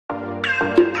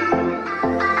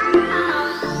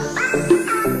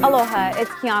Aloha,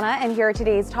 it's Kiana, and here are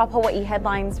today's top Hawaii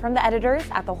headlines from the editors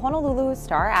at the Honolulu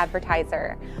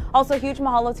Star-Advertiser. Also, huge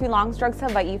mahalo to Longs Drugs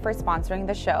Hawaii for sponsoring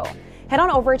the show. Head on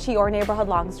over to your neighborhood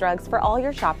Longs Drugs for all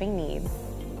your shopping needs.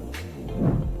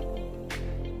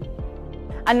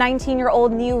 A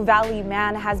 19-year-old New Valley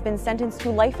man has been sentenced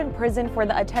to life in prison for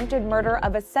the attempted murder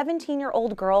of a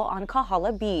 17-year-old girl on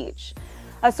Kahala Beach.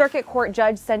 A circuit court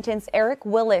judge sentenced Eric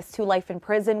Willis to life in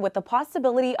prison with the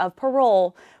possibility of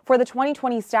parole for the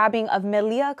 2020 stabbing of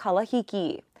Melia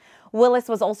Kalahiki. Willis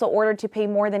was also ordered to pay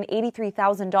more than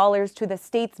 $83,000 to the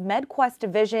state's MedQuest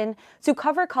division to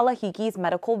cover Kalahiki's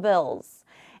medical bills.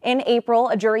 In April,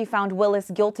 a jury found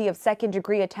Willis guilty of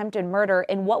second-degree attempted murder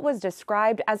in what was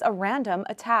described as a random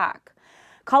attack.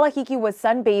 Kalahiki was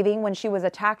sunbathing when she was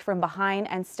attacked from behind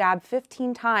and stabbed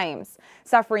 15 times,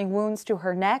 suffering wounds to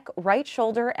her neck, right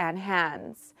shoulder, and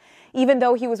hands. Even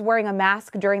though he was wearing a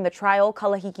mask during the trial,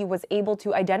 Kalahiki was able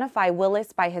to identify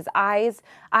Willis by his eyes,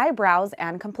 eyebrows,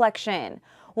 and complexion.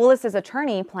 Willis's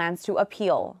attorney plans to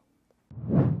appeal.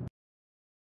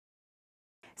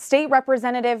 State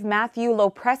Representative Matthew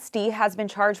LoPresti has been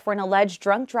charged for an alleged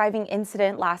drunk driving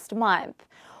incident last month.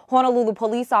 Honolulu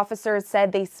police officers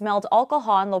said they smelled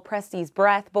alcohol on LoPresti's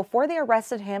breath before they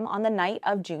arrested him on the night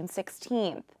of June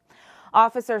 16th.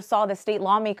 Officers saw the state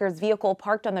lawmaker's vehicle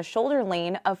parked on the shoulder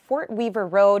lane of Fort Weaver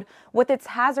Road with its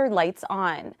hazard lights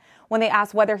on. When they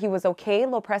asked whether he was okay,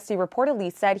 LoPresti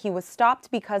reportedly said he was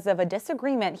stopped because of a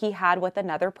disagreement he had with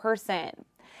another person.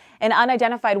 An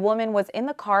unidentified woman was in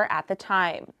the car at the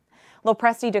time.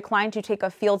 LoPresti declined to take a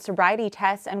field sobriety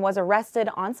test and was arrested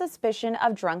on suspicion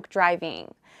of drunk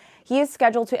driving. He is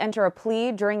scheduled to enter a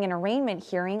plea during an arraignment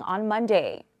hearing on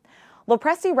Monday.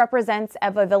 LoPresti represents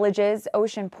Ewa Villages,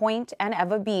 Ocean Point, and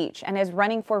Ewa Beach and is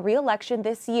running for re-election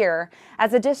this year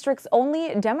as the district's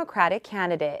only Democratic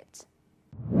candidate.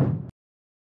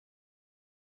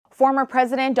 Former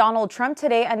President Donald Trump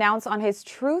today announced on his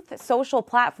Truth social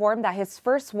platform that his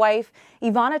first wife,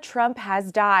 Ivana Trump,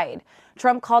 has died.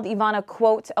 Trump called Ivana,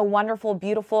 quote, a wonderful,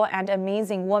 beautiful, and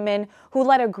amazing woman who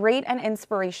led a great and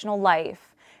inspirational life.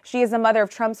 She is the mother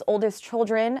of Trump's oldest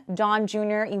children, Don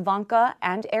Jr., Ivanka,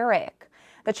 and Eric.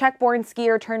 The Czech-born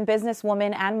skier turned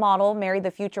businesswoman and model married the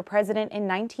future president in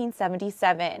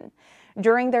 1977.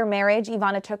 During their marriage,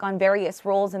 Ivana took on various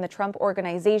roles in the Trump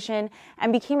organization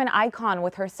and became an icon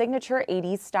with her signature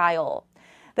 80s style.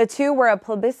 The two were a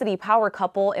publicity power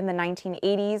couple in the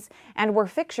 1980s and were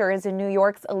fixtures in New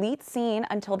York's elite scene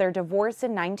until their divorce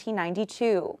in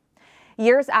 1992.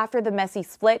 Years after the messy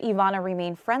split, Ivana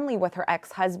remained friendly with her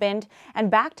ex-husband and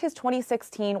backed his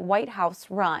 2016 White House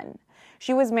run.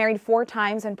 She was married 4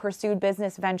 times and pursued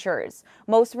business ventures,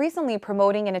 most recently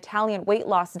promoting an Italian weight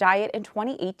loss diet in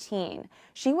 2018.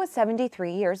 She was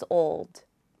 73 years old.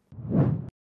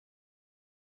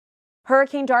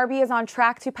 Hurricane Darby is on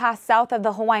track to pass south of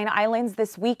the Hawaiian Islands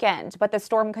this weekend, but the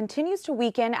storm continues to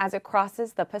weaken as it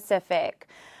crosses the Pacific.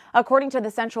 According to the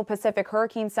Central Pacific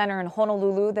Hurricane Center in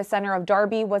Honolulu, the center of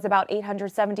Darby was about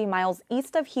 870 miles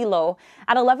east of Hilo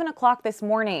at 11 o'clock this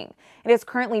morning. It is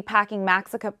currently packing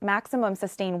maximum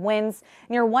sustained winds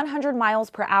near 100 miles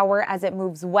per hour as it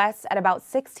moves west at about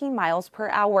 16 miles per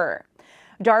hour.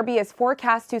 Darby is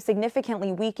forecast to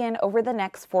significantly weaken over the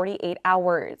next 48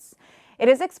 hours. It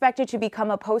is expected to become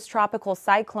a post-tropical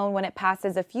cyclone when it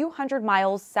passes a few hundred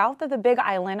miles south of the Big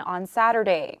Island on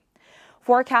Saturday.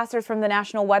 Forecasters from the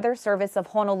National Weather Service of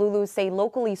Honolulu say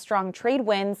locally strong trade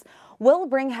winds will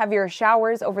bring heavier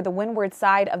showers over the windward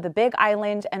side of the Big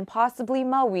Island and possibly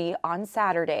Maui on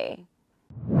Saturday.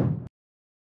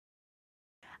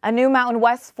 A new Mountain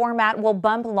West format will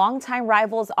bump longtime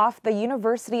rivals off the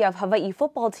University of Hawaii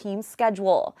football team's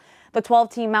schedule. The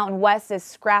 12-team Mountain West is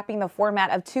scrapping the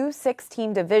format of 2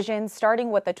 6-team divisions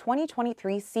starting with the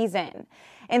 2023 season.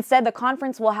 Instead, the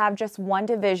conference will have just 1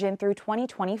 division through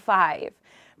 2025.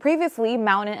 Previously,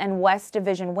 Mountain and West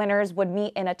division winners would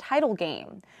meet in a title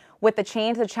game. With the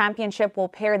change, the championship will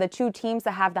pair the 2 teams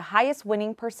that have the highest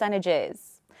winning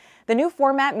percentages. The new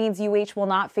format means UH will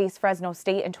not face Fresno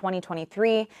State in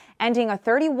 2023, ending a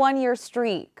 31-year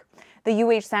streak. The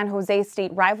UH-San Jose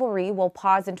State rivalry will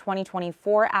pause in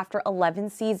 2024 after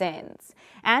 11 seasons.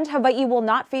 And Hawaii will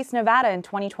not face Nevada in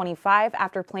 2025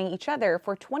 after playing each other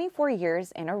for 24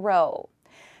 years in a row.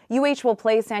 UH will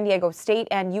play San Diego State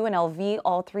and UNLV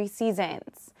all 3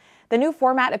 seasons. The new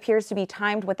format appears to be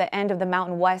timed with the end of the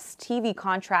Mountain West TV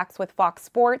contracts with Fox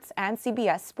Sports and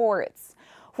CBS Sports.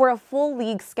 For a full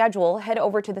league schedule, head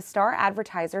over to the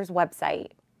Star-Advertiser's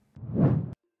website.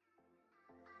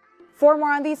 For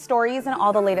more on these stories and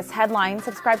all the latest headlines,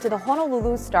 subscribe to the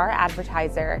Honolulu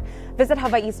Star-Advertiser. Visit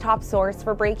Hawaii's top source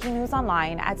for breaking news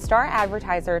online at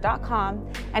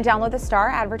staradvertiser.com and download the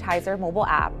Star-Advertiser mobile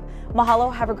app.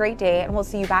 Mahalo, have a great day, and we'll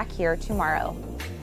see you back here tomorrow.